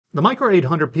The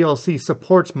Micro800 PLC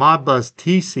supports Modbus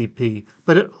TCP,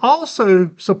 but it also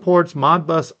supports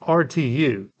Modbus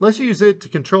RTU. Let's use it to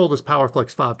control this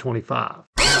Powerflex 525.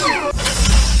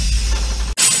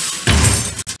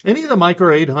 Any of the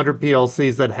Micro800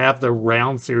 PLCs that have the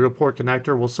round serial port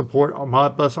connector will support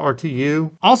Modbus RTU.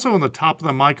 Also on the top of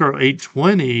the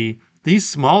Micro820, these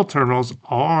small terminals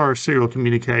are serial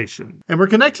communication. And we're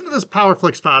connected to this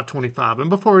Powerflex 525. And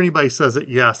before anybody says it,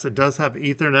 yes, it does have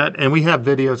Ethernet. And we have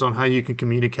videos on how you can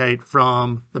communicate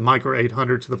from the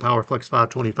Micro800 to the Powerflex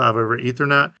 525 over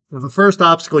Ethernet. The first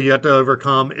obstacle you have to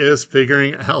overcome is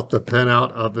figuring out the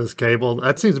pinout of this cable.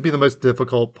 That seems to be the most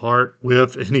difficult part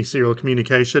with any serial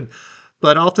communication.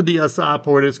 But off the DSI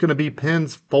port, it's going to be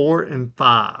pins 4 and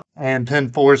 5. And pin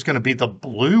 4 is going to be the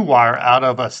blue wire out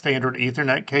of a standard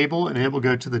Ethernet cable, and it will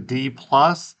go to the D+,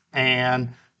 and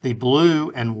the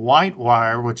blue and white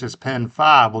wire, which is pin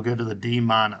 5, will go to the D-.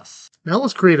 Now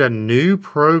let's create a new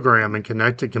program in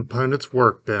Connected Components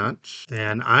Workbench.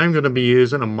 And I'm going to be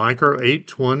using a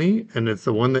Micro820, and it's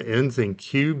the one that ends in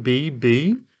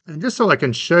QBB. And just so I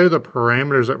can show the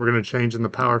parameters that we're going to change in the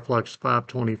Powerflex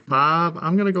 525,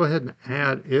 I'm going to go ahead and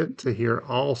add it to here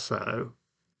also.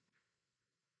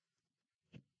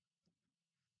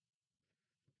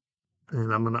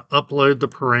 And I'm going to upload the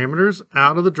parameters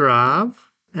out of the drive.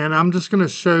 And I'm just going to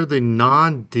show the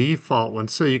non-default one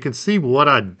so you can see what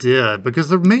I did, because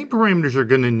the main parameters you're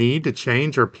going to need to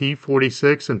change are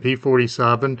P46 and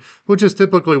P47, which is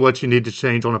typically what you need to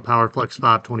change on a Powerflex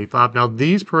 525. Now,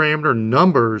 these parameter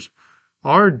numbers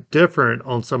are different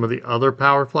on some of the other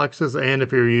Powerflexes, and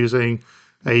if you're using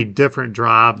a different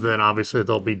drive, then obviously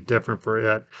they'll be different for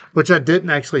it, which I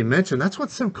didn't actually mention. That's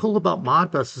what's so cool about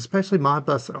Modbus, especially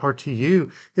Modbus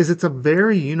RTU, is it's a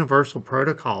very universal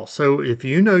protocol. So if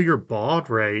you know your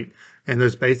baud rate and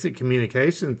those basic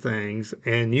communication things,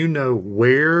 and you know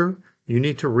where you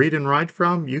need to read and write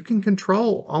from, you can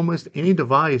control almost any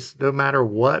device, no matter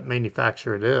what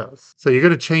manufacturer it is. So you're going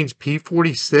to change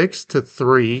P46 to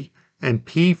 3, and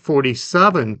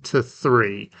P47 to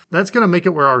 3. That's going to make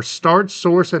it where our start,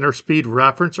 source, and our speed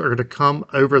reference are going to come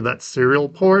over that serial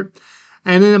port.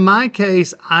 And in my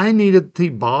case, I needed the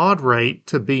baud rate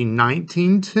to be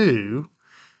 19.2,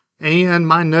 and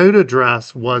my node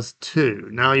address was 2.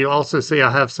 Now you also see I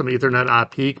have some Ethernet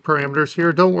IP parameters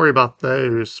here. Don't worry about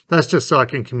those. That's just so I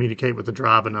can communicate with the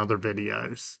drive in other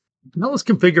videos. Now let's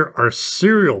configure our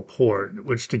serial port,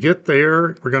 which to get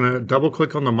there, we're going to double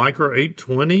click on the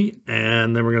Micro820,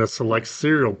 and then we're going to select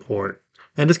serial port.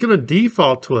 And it's going to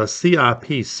default to a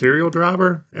CIP serial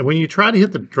driver. And when you try to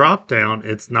hit the drop down,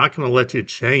 it's not going to let you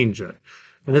change it.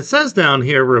 And it says down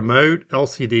here, remote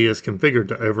LCD is configured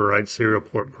to override serial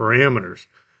port parameters.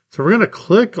 So we're going to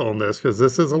click on this because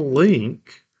this is a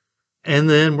link. And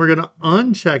then we're going to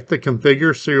uncheck the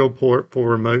configure serial port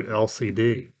for remote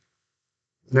LCD.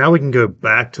 Now we can go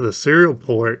back to the serial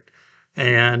port,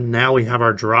 and now we have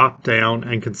our drop down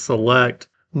and can select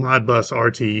Modbus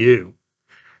RTU.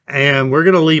 And we're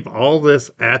going to leave all this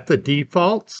at the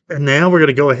defaults. And now we're going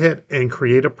to go ahead and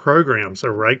create a program. So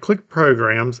right click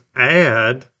programs,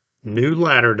 add new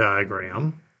ladder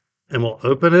diagram, and we'll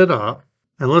open it up.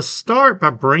 And let's start by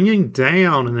bringing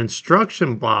down an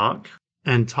instruction block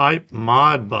and type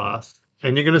Modbus.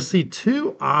 And you're going to see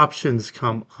two options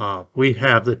come up. We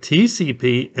have the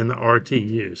TCP and the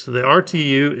RTU. So the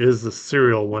RTU is the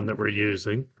serial one that we're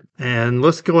using. And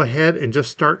let's go ahead and just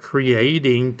start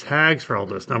creating tags for all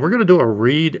this. Now we're going to do a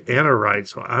read and a write.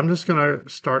 So I'm just going to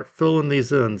start filling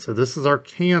these in. So this is our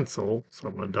cancel. So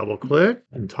I'm going to double click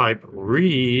and type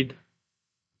read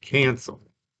cancel.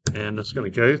 And it's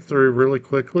going to go through really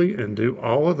quickly and do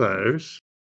all of those.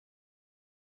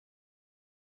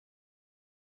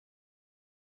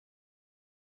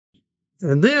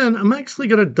 And then I'm actually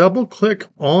going to double click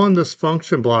on this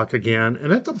function block again.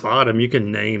 And at the bottom, you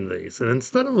can name these. And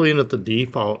instead of leaving it the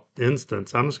default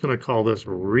instance, I'm just going to call this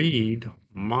read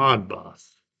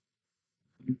Modbus.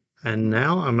 And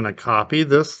now I'm going to copy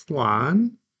this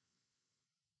line.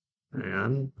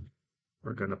 And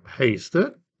we're going to paste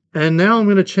it. And now I'm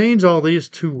going to change all these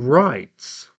to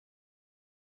writes.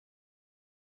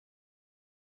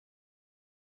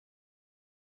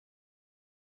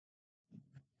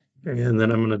 And then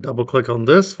I'm going to double click on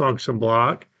this function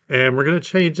block, and we're going to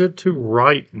change it to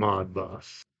write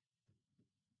Modbus.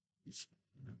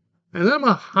 And then I'm going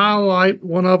to highlight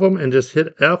one of them and just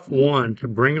hit F1 to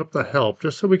bring up the help,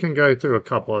 just so we can go through a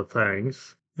couple of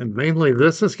things. And mainly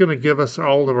this is going to give us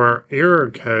all of our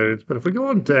error codes. But if we go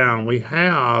on down, we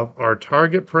have our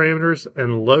target parameters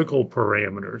and local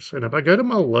parameters. And if I go to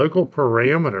my local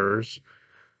parameters,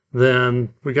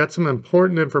 then we got some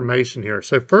important information here.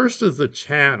 So first is the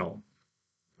channel.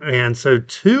 And so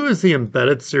 2 is the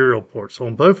embedded serial port. So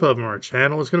on both of them, our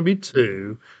channel is going to be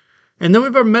 2. And then we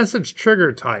have our message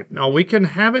trigger type. Now we can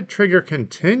have it trigger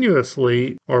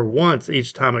continuously or once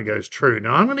each time it goes true.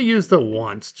 Now I'm going to use the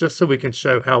once just so we can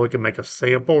show how we can make a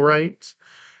sample rate.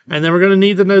 And then we're going to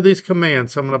need to know these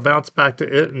commands. So I'm going to bounce back to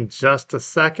it in just a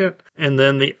second. And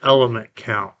then the element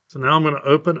count. So now I'm going to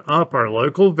open up our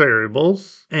local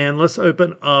variables. And let's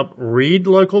open up read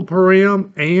local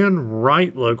param and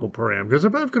write local param, because they're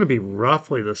both going to be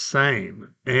roughly the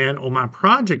same. And on my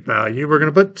project value, we're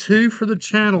going to put 2 for the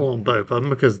channel on both of them,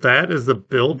 because that is the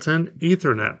built-in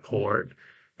Ethernet port.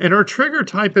 And our trigger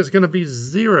type is going to be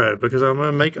 0, because I'm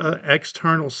going to make an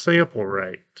external sample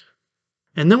rate.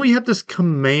 And then we have this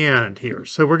command here.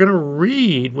 So we're going to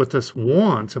read with this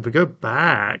 1. So if we go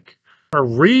back, our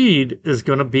read is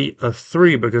going to be a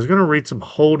 3 because we're going to read some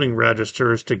holding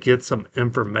registers to get some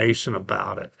information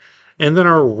about it. And then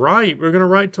our write, we're going to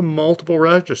write to multiple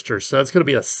registers. So that's going to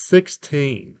be a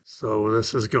 16. So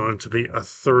this is going to be a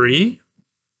 3.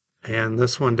 And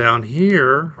this one down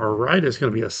here, our write is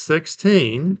going to be a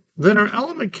 16. Then our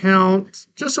element count,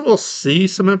 just so we'll see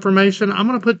some information, I'm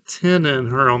going to put 10 in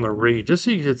here on the read, just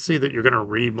so you can see that you're going to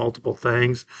read multiple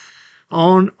things.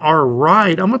 On our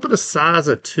write, I'm going to put a size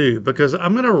of 2 because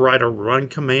I'm going to write a run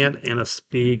command and a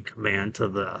speed command to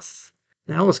this.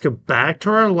 Now let's go back to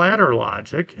our ladder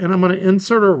logic, and I'm going to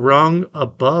insert a rung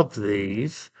above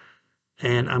these,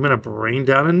 and I'm going to bring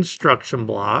down an instruction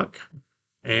block.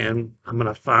 And I'm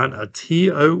going to find a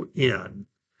TON,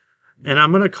 and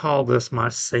I'm going to call this my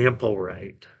sample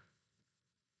rate.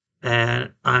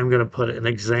 And I'm going to put an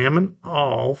examine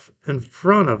off in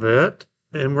front of it,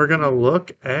 and we're going to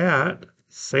look at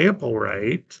sample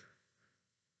rate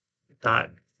dot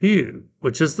Q,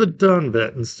 which is the done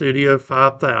bit in Studio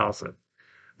 5000.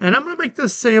 And I'm going to make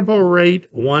this sample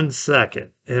rate 1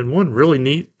 second. And one really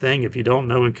neat thing, if you don't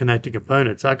know in connected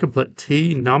components, I could put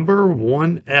T number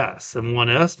 1S, and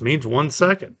 1S means 1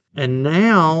 second. And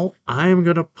now I'm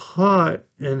going to put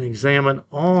an examine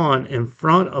on in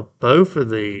front of both of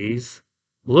these,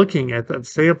 looking at that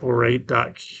sample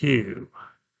rate.q.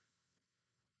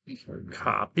 So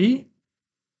copy.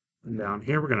 And down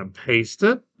here, we're going to paste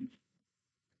it.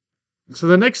 So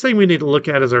the next thing we need to look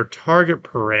at is our target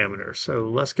parameter. So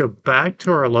let's go back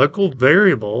to our local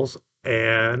variables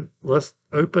and let's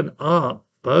open up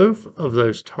both of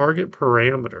those target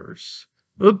parameters.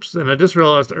 Oops, and I just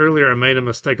realized earlier I made a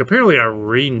mistake. Apparently I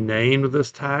renamed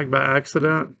this tag by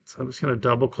accident. So I'm just going to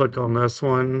double click on this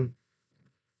one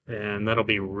and that'll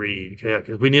be read. Yeah,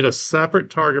 because we need a separate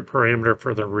target parameter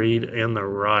for the read and the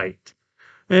write.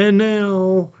 And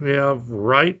now we have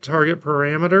write target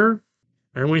parameter.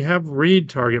 And we have read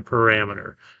target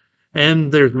parameter.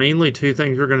 And there's mainly 2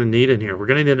 things we're going to need in here. We're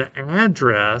going to need an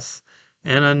address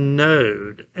and a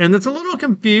node. And it's a little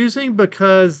confusing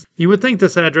because you would think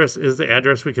this address is the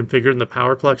address we configured in the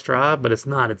Powerflex drive, but it's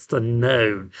not. It's the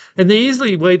node. And the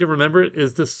easy way to remember it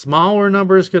is the smaller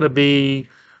number is going to be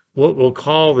what we'll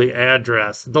call the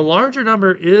address. The larger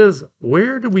number is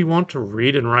where do we want to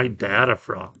read and write data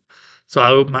from.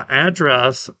 So my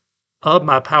address of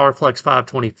my Powerflex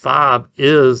 525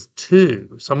 is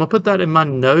 2. So I'm going to put that in my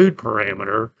node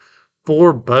parameter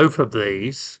for both of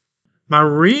these. My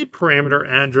read parameter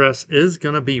address is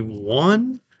going to be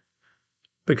 1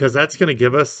 because that's going to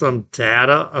give us some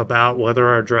data about whether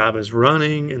our drive is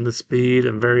running and the speed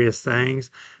and various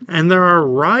things. And then our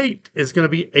write is going to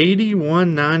be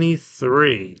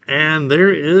 8193. And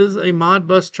there is a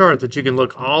Modbus chart that you can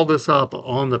look all this up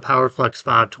on the Powerflex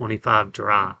 525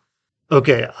 drive.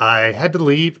 Okay, I had to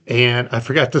leave and I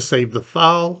forgot to save the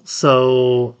file,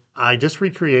 so I just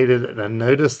recreated it and I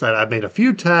noticed that I made a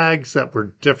few tags that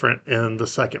were different in the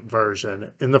second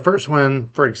version. In the first one,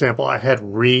 for example, I had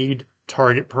read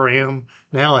target param.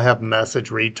 Now I have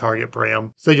message read target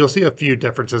param. So you'll see a few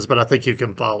differences, but I think you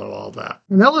can follow all that.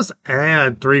 Now let's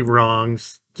add 3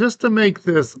 rungs just to make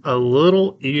this a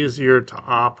little easier to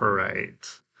operate.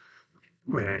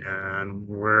 And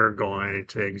we're going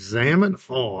to examine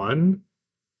on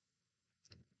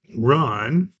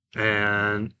run,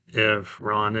 and if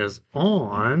run is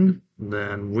on,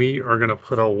 then we are going to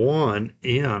put a 1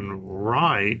 in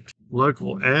write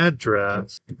local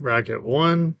address bracket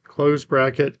 1 close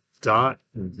bracket dot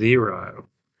 0,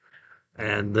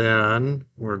 and then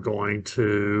we're going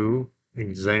to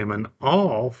examine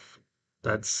off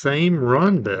that same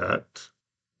run bit.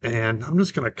 And I'm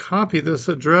just going to copy this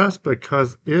address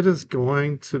because it is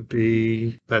going to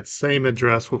be that same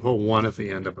address with a 1 at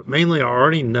the end of it. Mainly, I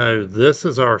already know this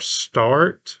is our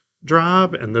start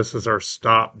drive and this is our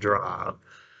stop drive.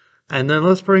 And then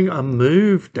let's bring a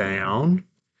move down.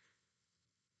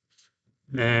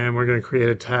 And we're going to create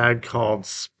a tag called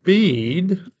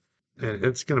speed, and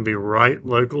it's going to be write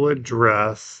local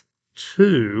address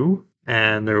to,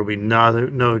 and there will be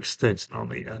no extension on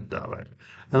the end of it.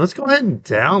 And let's go ahead and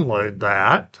download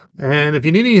that. And if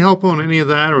you need any help on any of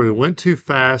that, or we went too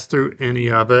fast through any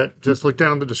of it, just look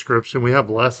down in the description. We have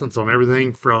lessons on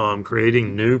everything from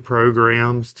creating new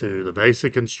programs to the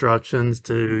basic instructions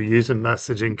to using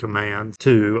messaging commands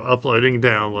to uploading and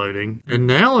downloading. And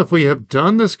now if we have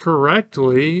done this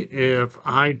correctly, if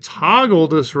I toggle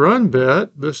this run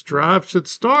bit, this drive should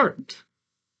start.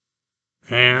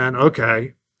 And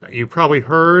okay, you probably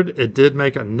heard it did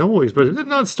make a noise, but it did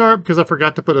not start because I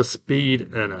forgot to put a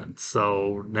speed in it.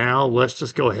 So now let's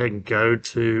just go ahead and go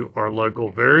to our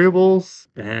local variables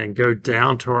and go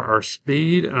down to our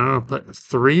speed. And I'm going to put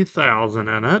 3000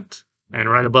 in it. And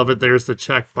right above it, there's the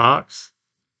checkbox.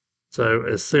 So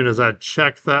as soon as I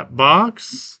check that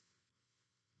box,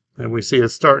 and we see it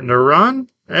starting to run,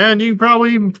 and you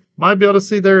probably might be able to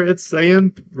see there it's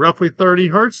saying roughly 30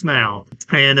 hertz now.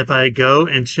 And if I go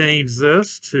and change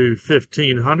this to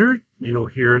 1500, you'll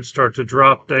hear it start to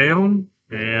drop down.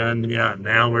 And yeah,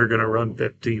 now we're going to run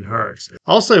 15 hertz.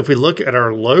 Also, if we look at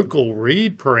our local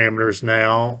read parameters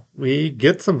now, we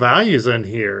get some values in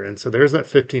here. And so there's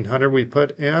that 1500 we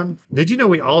put in. Did you know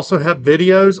we also have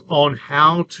videos on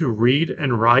how to read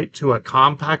and write to a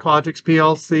Compact Logix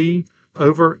PLC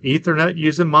over Ethernet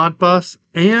using Modbus?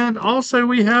 And also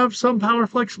we have some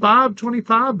Powerflex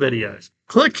 525 videos.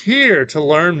 Click here to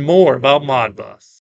learn more about Modbus.